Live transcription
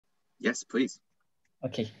Yes, please.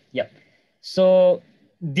 Okay, yep. So,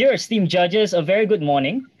 dear esteemed judges, a very good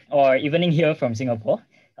morning or evening here from Singapore.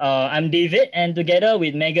 I'm David, and together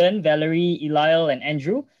with Megan, Valerie, Eliel, and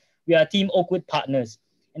Andrew, we are Team Oakwood partners.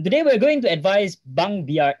 And today we're going to advise Bank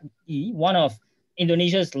BRI, one of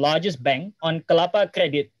Indonesia's largest bank, on kelapa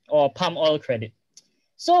credit or palm oil credit.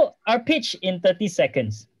 So, our pitch in 30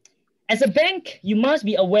 seconds. As a bank, you must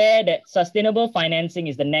be aware that sustainable financing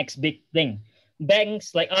is the next big thing.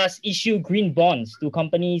 Banks like us issue green bonds to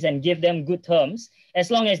companies and give them good terms as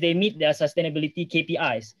long as they meet their sustainability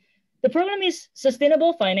KPIs. The problem is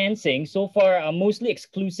sustainable financing so far are mostly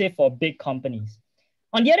exclusive for big companies.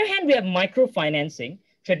 On the other hand, we have microfinancing,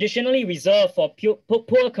 traditionally reserved for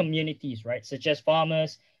poor communities, right, such as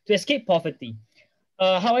farmers, to escape poverty.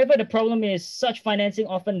 However, the problem is such financing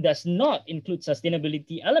often does not include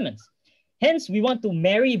sustainability elements. Hence, we want to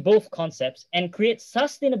marry both concepts and create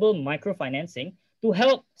sustainable microfinancing to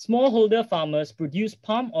help smallholder farmers produce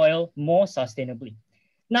palm oil more sustainably.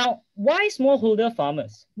 Now, why smallholder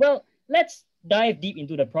farmers? Well, let's dive deep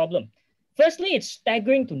into the problem. Firstly, it's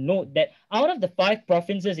staggering to note that out of the 5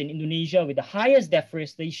 provinces in Indonesia with the highest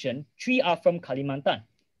deforestation, 3 are from Kalimantan.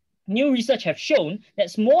 New research have shown that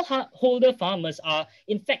smallholder farmers are,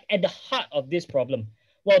 in fact, at the heart of this problem.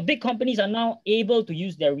 While big companies are now able to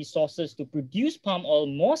use their resources to produce palm oil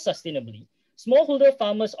more sustainably, smallholder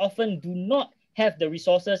farmers often do not have the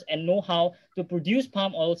resources and know-how to produce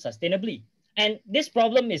palm oil sustainably. And this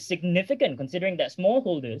problem is significant considering that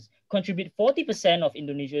smallholders contribute 40% of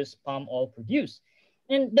Indonesia's palm oil produce.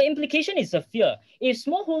 And the implication is severe. If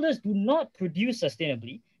smallholders do not produce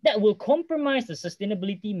sustainably, that will compromise the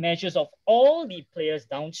sustainability measures of all the players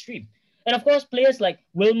downstream. And of course, players like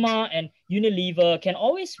Wilmar and Unilever can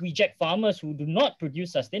always reject farmers who do not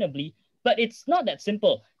produce sustainably, but it's not that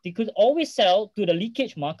simple. They could always sell to the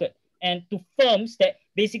leakage market and to firms that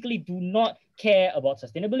basically do not care about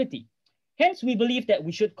sustainability. Hence, we believe that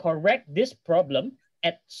we should correct this problem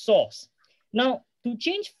at source. Now, to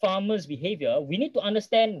change farmers' behavior, we need to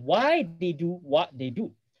understand why they do what they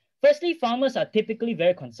do. Firstly, farmers are typically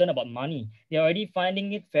very concerned about money. They're already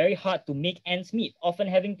finding it very hard to make ends meet, often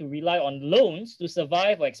having to rely on loans to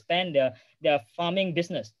survive or expand their farming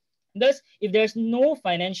business. Thus, if there's no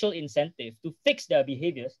financial incentive to fix their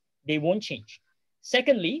behaviors, they won't change.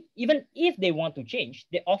 Secondly, even if they want to change,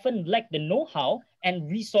 they often lack the know-how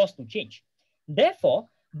and resource to change. Therefore,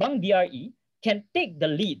 Bank BRI can take the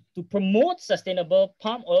lead to promote sustainable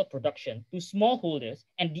palm oil production to smallholders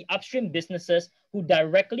and the upstream businesses who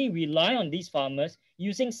directly rely on these farmers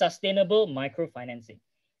using sustainable microfinancing.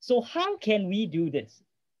 So how can we do this?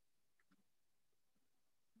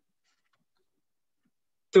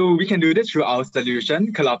 So we can do this through our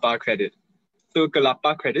solution, Kelapa Credit. So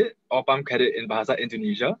Kelapa Credit or Palm Credit in Bahasa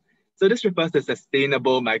Indonesia. So this refers to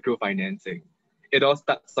sustainable microfinancing. It all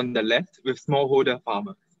starts on the left with smallholder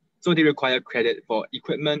farmers. So they require credit for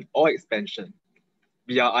equipment or expansion.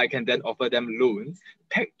 BRI can then offer them loans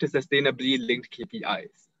pegged to sustainably linked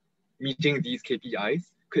KPIs. Meeting these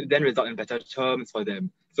KPIs could then result in better terms for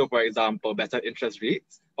them. So for example, better interest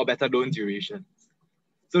rates or better loan durations.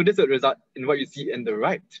 So this would result in what you see in the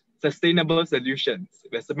right, sustainable solutions,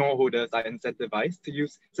 where smallholders are incentivized to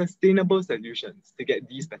use sustainable solutions to get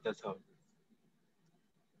these better terms.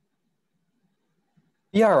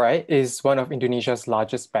 BRI is one of Indonesia's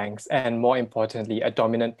largest banks and, more importantly, a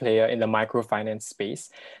dominant player in the microfinance space.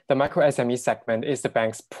 The micro SME segment is the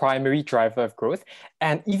bank's primary driver of growth,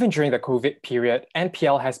 and even during the COVID period,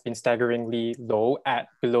 NPL has been staggeringly low at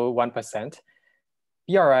below 1%.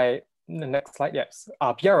 BRI, the next slide, yes.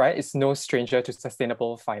 BRI is no stranger to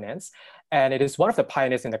sustainable finance, and it is one of the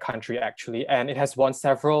pioneers in the country, actually, and it has won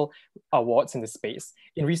several awards in the space.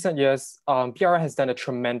 In recent years, BRI has done a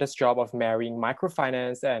tremendous job of marrying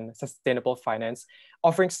microfinance and sustainable finance,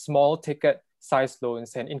 offering small ticket size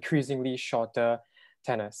loans and increasingly shorter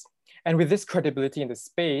tenors. And with this credibility in the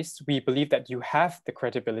space, we believe that you have the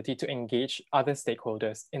credibility to engage other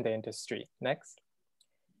stakeholders in the industry. Next.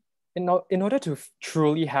 In order to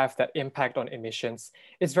truly have that impact on emissions,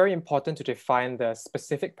 it's very important to define the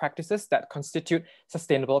specific practices that constitute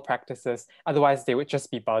sustainable practices. Otherwise, they would just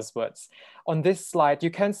be buzzwords. On this slide, you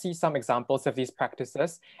can see some examples of these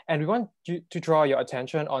practices, and we want you to draw your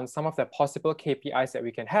attention on some of the possible KPIs that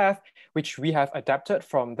we can have, which we have adapted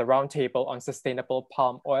from the Roundtable on Sustainable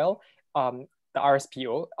Palm Oil, the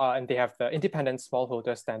RSPO, and they have the independent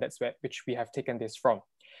smallholder standards which we have taken this from.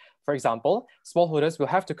 For example, smallholders will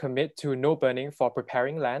have to commit to no burning for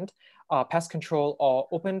preparing land, pest control, or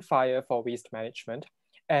open fire for waste management.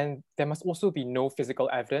 And there must also be no physical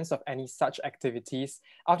evidence of any such activities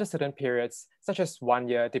after certain periods, such as 1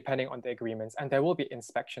 year, depending on the agreements. And there will be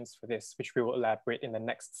inspections for this, which we will elaborate in the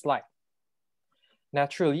next slide.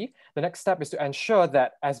 Naturally, the next step is to ensure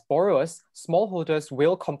that as borrowers, smallholders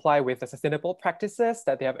will comply with the sustainable practices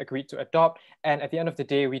that they have agreed to adopt. And at the end of the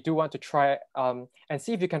day, we do want to try and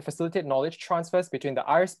see if you can facilitate knowledge transfers between the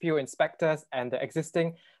RSPO inspectors and the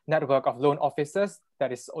existing network of loan officers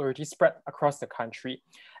that is already spread across the country.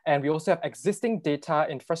 And we also have existing data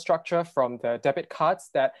infrastructure from the debit cards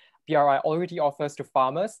that BRI already offers to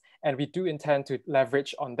farmers, and we do intend to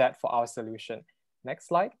leverage on that for our solution. Next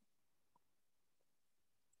slide.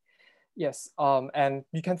 Yes, and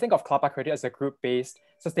you can think of Kelapa Credit as a group-based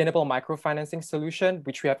sustainable microfinancing solution,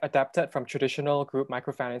 which we have adapted from traditional group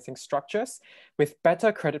microfinancing structures with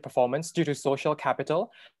better credit performance due to social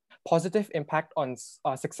capital, positive impact on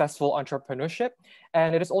successful entrepreneurship,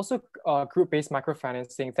 and it is also group-based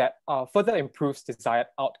microfinancing that further improves desired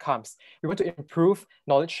outcomes. We want to improve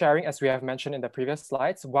knowledge sharing, as we have mentioned in the previous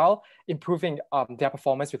slides, while improving their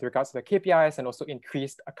performance with regards to the KPIs and also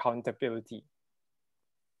increased accountability.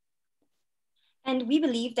 And we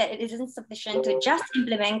believe that it isn't sufficient to just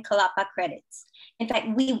implement Kelapa credits. In fact,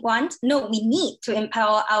 we need to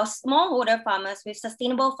empower our smallholder farmers with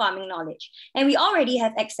sustainable farming knowledge. And we already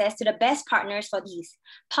have access to the best partners for these,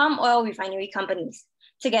 palm oil refinery companies.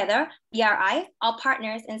 Together, BRI, our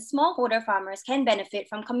partners, and smallholder farmers can benefit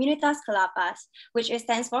from Comunitas Kelapas, which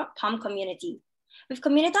stands for Palm Community. With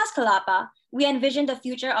Comunitas Kelapa, we envision the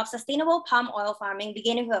future of sustainable palm oil farming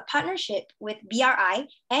beginning with a partnership with BRI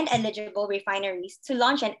and eligible refineries to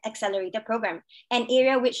launch an accelerator program, an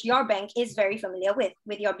area which your bank is very familiar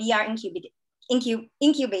with your BR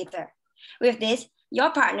incubator. With this,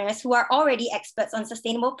 your partners who are already experts on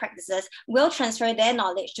sustainable practices will transfer their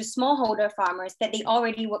knowledge to smallholder farmers that they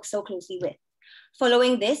already work so closely with.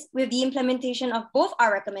 Following this, with the implementation of both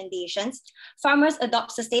our recommendations, farmers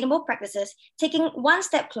adopt sustainable practices, taking one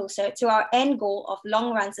step closer to our end goal of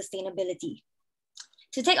long-run sustainability.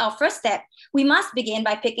 To take our first step, we must begin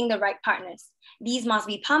by picking the right partners. These must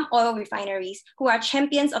be palm oil refineries who are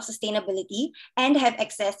champions of sustainability and have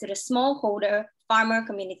access to the smallholder farmer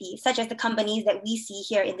community, such as the companies that we see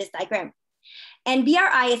here in this diagram. And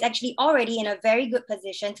BRI is actually already in a very good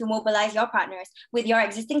position to mobilize your partners with your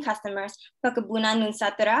existing customers, Perkebunan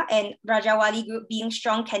Nunsatera and Rajawali Group being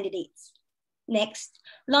strong candidates. Next,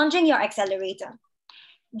 launching your accelerator.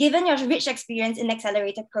 Given your rich experience in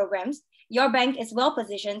accelerator programs, your bank is well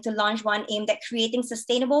positioned to launch one aimed at creating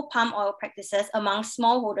sustainable palm oil practices among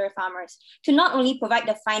smallholder farmers to not only provide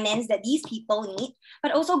the finance that these people need,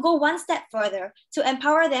 but also go one step further to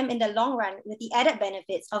empower them in the long run with the added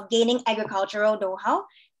benefits of gaining agricultural know-how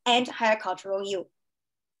and higher cultural yield.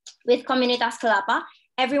 With Comunitas Kelapa,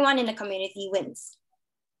 everyone in the community wins.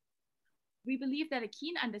 We believe that a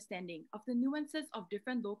keen understanding of the nuances of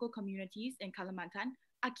different local communities in Kalimantan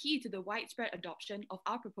are key to the widespread adoption of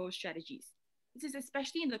our proposed strategies. This is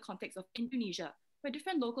especially in the context of Indonesia, where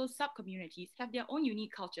different local sub-communities have their own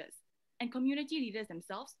unique cultures, and community leaders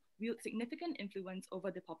themselves wield significant influence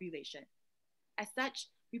over the population. As such,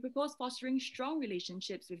 we propose fostering strong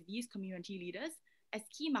relationships with these community leaders as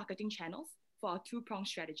key marketing channels for our two-pronged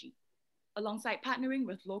strategy, alongside partnering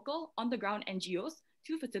with local, on-the-ground NGOs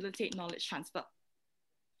to facilitate knowledge transfer.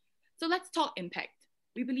 So let's talk impact.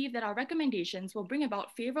 We believe that our recommendations will bring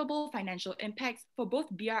about favorable financial impacts for both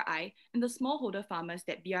BRI and the smallholder farmers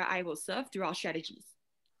that BRI will serve through our strategies.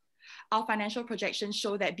 Our financial projections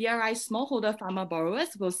show that BRI's smallholder farmer borrowers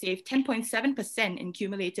will save 10.7% in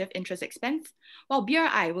cumulative interest expense, while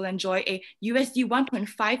BRI will enjoy a USD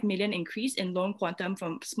 1.5 million increase in loan quantum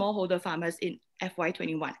from smallholder farmers in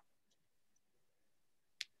FY21.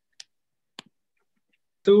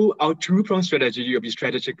 So our two-pronged strategy will be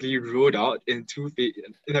strategically rolled out in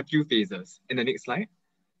a few phases. In the next slide.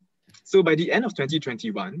 So by the end of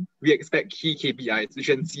 2021, we expect key KPIs, which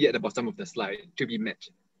you can see at the bottom of the slide, to be met.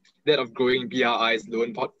 That of growing BRI's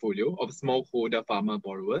loan portfolio of smallholder farmer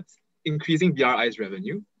borrowers, increasing BRI's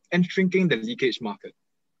revenue, and shrinking the leakage market.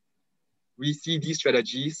 We see these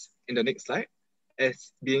strategies in the next slide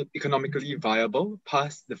as being economically viable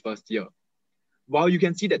past the first year. While you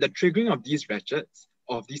can see that the triggering of these ratchets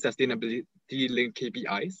of these sustainability-linked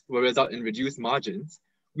KPIs will result in reduced margins,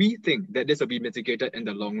 we think that this will be mitigated in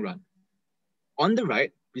the long run. On the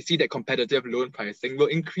right, we see that competitive loan pricing will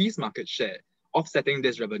increase market share, offsetting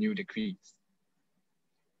this revenue decrease.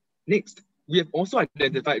 Next, we have also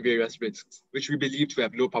identified various risks, which we believe to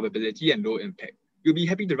have low probability and low impact. We'll be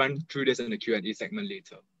happy to run through this in the Q&A segment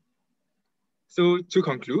later. So to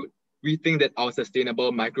conclude, we think that our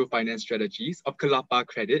sustainable microfinance strategies of Kelapa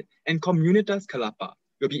Credit and Comunitas Kelapa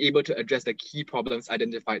we'll be able to address the key problems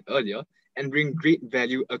identified earlier and bring great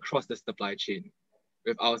value across the supply chain.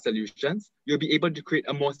 With our solutions, you'll be able to create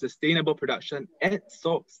a more sustainable production at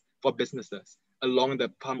source for businesses along the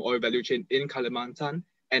palm oil value chain in Kalimantan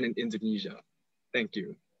and in Indonesia. Thank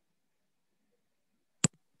you.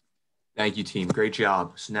 Thank you, team. Great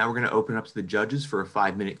job. So now we're going to open up to the judges for a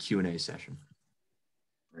 5-minute Q&A session.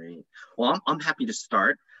 Great. Well, I'm happy to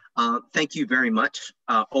start. Thank you very much,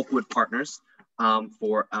 Oakwood Partners,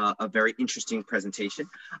 for a very interesting presentation.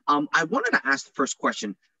 I wanted to ask the first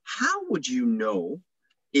question: how would you know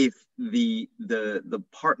if the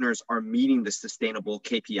partners are meeting the sustainable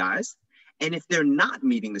KPIs, and if they're not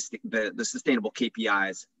meeting the sustainable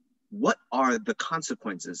KPIs, what are the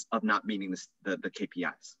consequences of not meeting the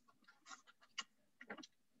KPIs?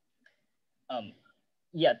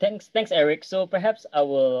 Yeah, thanks, Eric. So perhaps I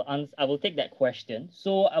will take that question.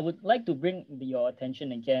 So I would like to bring your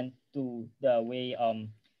attention again to the way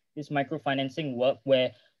this microfinancing work,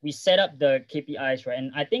 where we set up the KPIs, right?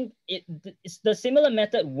 And I think it's the similar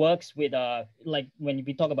method works with like when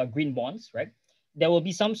we talk about green bonds, right? There will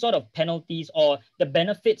be some sort of penalties, or the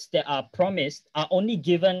benefits that are promised are only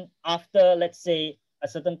given after, let's say, a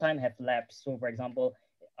certain time have lapsed. So for example,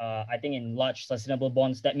 I think in large sustainable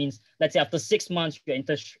bonds, that means, let's say after 6 months, your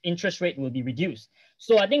interest rate will be reduced.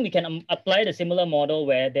 So I think we can apply the similar model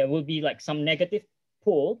where there will be like some negative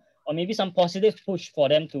pull or maybe some positive push for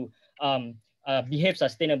them to behave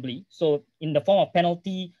sustainably. So in the form of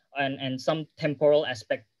penalty and some temporal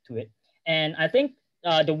aspect to it. And I think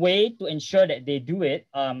the way to ensure that they do it,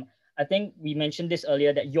 I think we mentioned this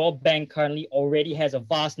earlier, that your bank currently already has a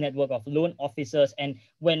vast network of loan officers. And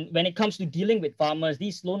when it comes to dealing with farmers,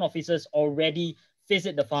 these loan officers already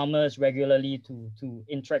visit the farmers regularly to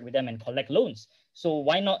interact with them and collect loans. So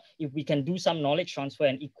why not, if we can do some knowledge transfer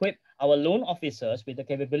and equip our loan officers with the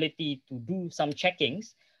capability to do some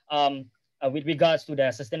checkings with regards to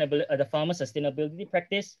the farmer sustainability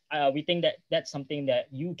practice, we think that that's something that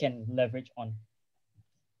you can leverage on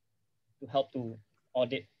to help to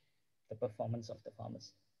audit the performance of the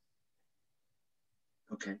farmers.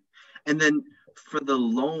 Okay. And then for the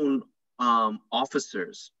loan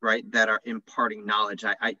officers, right, that are imparting knowledge,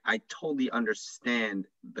 I totally understand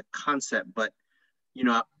the concept, but, you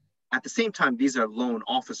know, at the same time, these are loan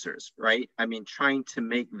officers, right? I mean, trying to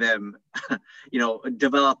make them, you know,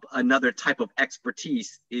 develop another type of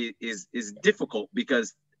expertise is difficult,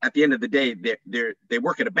 because at the end of the day, they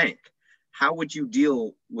work at a bank. How would you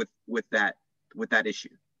deal with that issue?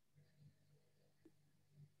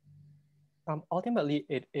 Ultimately,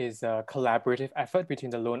 it is a collaborative effort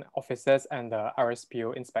between the loan officers and the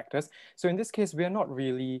RSPO inspectors. So in this case, we're not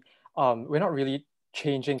really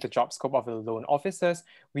changing the job scope of the loan officers.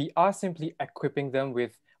 We are simply equipping them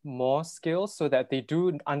with more skills so that they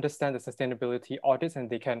do understand the sustainability audits, and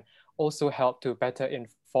they can also help to better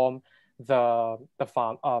inform the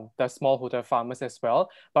smallholder farmers as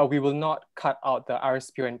well. But we will not cut out the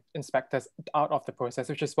RSPO inspectors out of the process,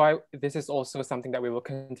 which is why this is also something that we will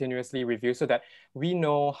continuously review, so that we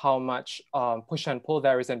know how much push and pull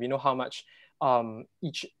there is, and we know how much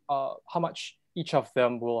each of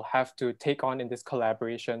them will have to take on in this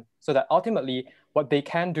collaboration, so that ultimately what they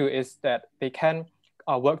can do is that they can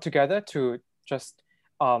work together to just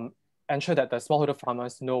ensure that the smallholder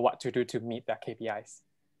farmers know what to do to meet their KPIs.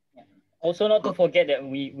 Also, not to forget that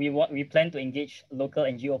we plan to engage local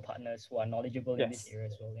NGO partners who are knowledgeable in this area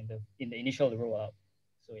as well in the initial rollout.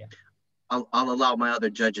 So yeah, I'll allow my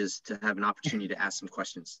other judges to have an opportunity to ask some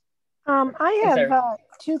questions. I have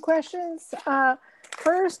 2 questions.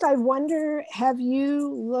 First, I wonder, have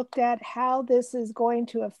you looked at how this is going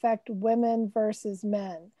to affect women versus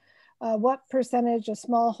men? What percentage of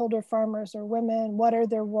smallholder farmers are women? What are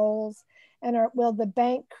their roles? And will the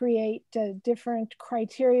bank create different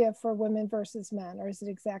criteria for women versus men, or is it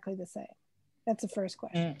exactly the same? That's the first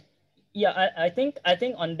question. Yeah, I think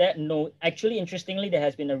on that note, actually, interestingly, there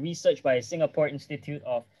has been a research by Singapore Institute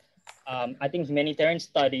of, I think, Humanitarian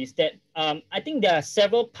Studies that I think there are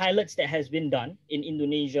several pilots that has been done in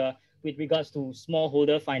Indonesia with regards to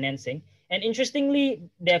smallholder financing. And interestingly,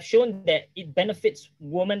 they have shown that it benefits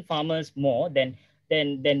women farmers more than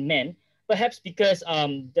men. Perhaps because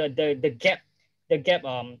the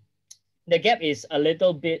gap is a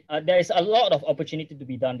little bit, there is a lot of opportunity to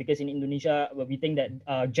be done, because in Indonesia, we think that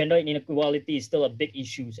gender inequality is still a big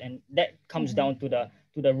issue, and that comes down to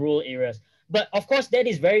the rural areas. But of course, that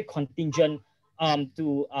is very contingent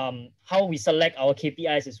to how we select our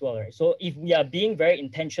KPIs as well, right? So if we are being very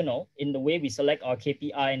intentional in the way we select our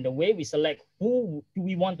KPI and the way we select who do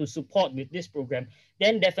we want to support with this program,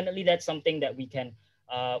 then definitely that's something that we can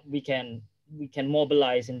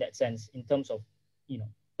mobilize in that sense, in terms of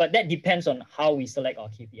but that depends on how we select our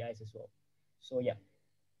KPIs as well. So yeah.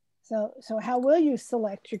 So how will you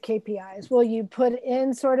select your KPIs? Will you put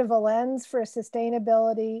in sort of a lens for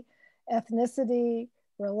sustainability, ethnicity,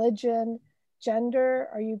 religion, gender?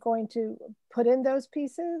 Are you going to put in those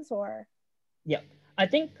pieces or? Yeah, I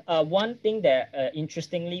think one thing that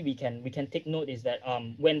interestingly we can take note is that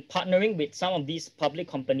when partnering with some of these public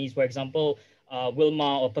companies, for example,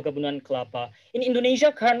 Wilmar or Perkebunan Kelapa, in Indonesia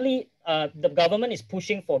currently the government is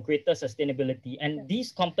pushing for greater sustainability, and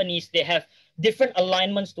these companies, they have different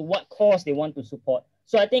alignments to what cause they want to support.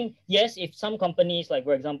 So I think, yes, if some companies, like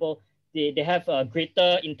for example, they have a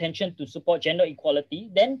greater intention to support gender equality,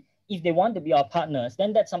 then if they want to be our partners,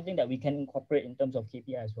 then that's something that we can incorporate in terms of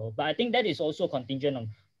KPI as well. But I think that is also contingent on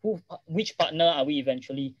which partner are we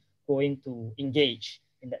eventually going to engage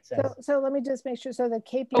in that sense. So let me just make sure. So the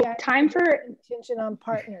KPI time for contingent on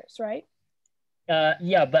partners, right?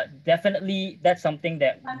 Yeah, but definitely that's something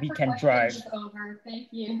that we can drive. Thank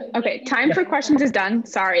you. Okay, time for questions is done.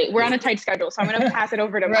 Sorry, we're on a tight schedule, so I'm going to pass it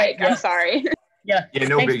over to Mike. Yeah. I'm sorry. Yeah,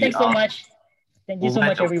 no biggie. Thanks so much. Thank you so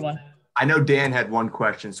much, everyone. I know Dan had one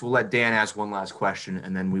question, so we'll let Dan ask one last question,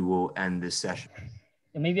 and then we will end this session.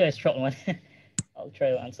 Maybe a short one. I'll try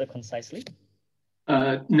to answer concisely.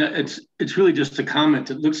 No, it's really just a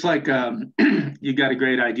comment. It looks like you got a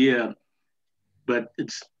great idea, but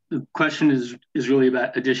the question is really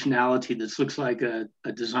about additionality. This looks like a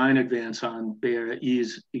design advance on Bay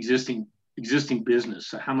Area's existing business.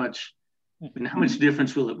 So how much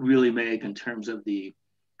difference will it really make in terms of the,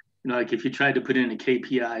 like if you tried to put in a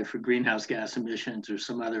KPI for greenhouse gas emissions or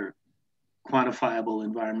some other quantifiable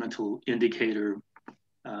environmental indicator?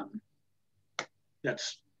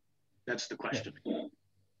 That's the question.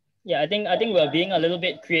 Yeah, I think we're being a little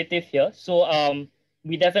bit creative here. So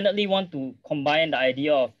we definitely want to combine the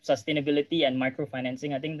idea of sustainability and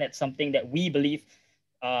microfinancing. I think that's something that we believe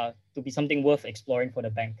to be something worth exploring for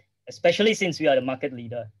the bank, especially since we are the market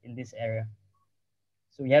leader in this area.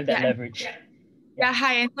 So we have that leverage. Yeah,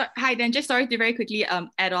 hi. Then just sorry to very quickly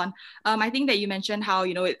add on. I think that you mentioned how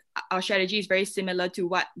our strategy is very similar to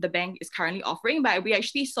what the bank is currently offering, but we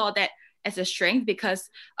actually saw that as a strength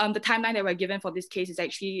because the timeline that we're given for this case is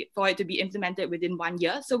actually for it to be implemented within 1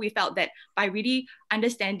 year. So we felt that by really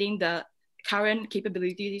understanding the current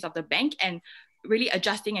capabilities of the bank and really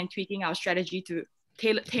adjusting and tweaking our strategy to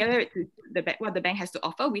tailor it to what the bank has to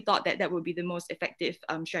offer, we thought that that would be the most effective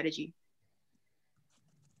strategy.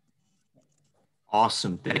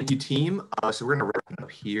 Awesome. Thank you, team. So we're going to wrap it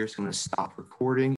up here. So I'm going to stop recording.